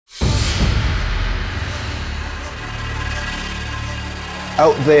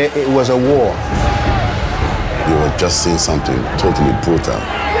Out there, it was a war. You were just seeing something totally brutal.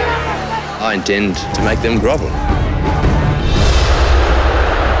 I intend to make them grovel.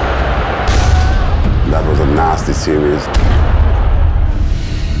 That was a nasty series.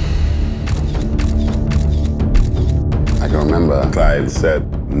 I can remember Clyde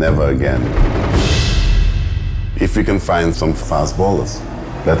said, never again. If we can find some fast bowlers,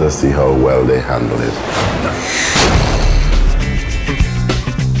 let us see how well they handle it.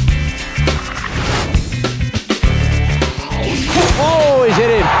 Oh, he's hit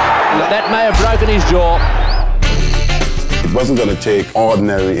him. That may have broken his jaw. It wasn't going to take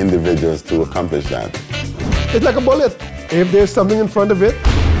ordinary individuals to accomplish that. It's like a bullet. If there's something in front of it,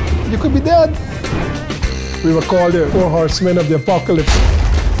 you could be dead. We were called the 4 horsemen of the apocalypse.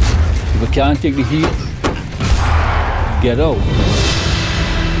 If we can't take the heat, get out.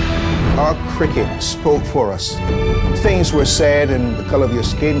 Our cricket spoke for us. Things were said and the color of your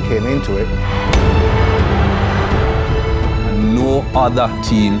skin came into it. No other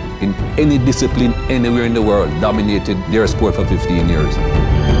team in any discipline anywhere in the world dominated their sport for 15 years.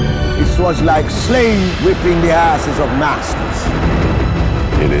 It was like slaves whipping the asses of masters.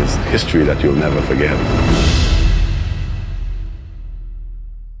 It is history that you'll never forget.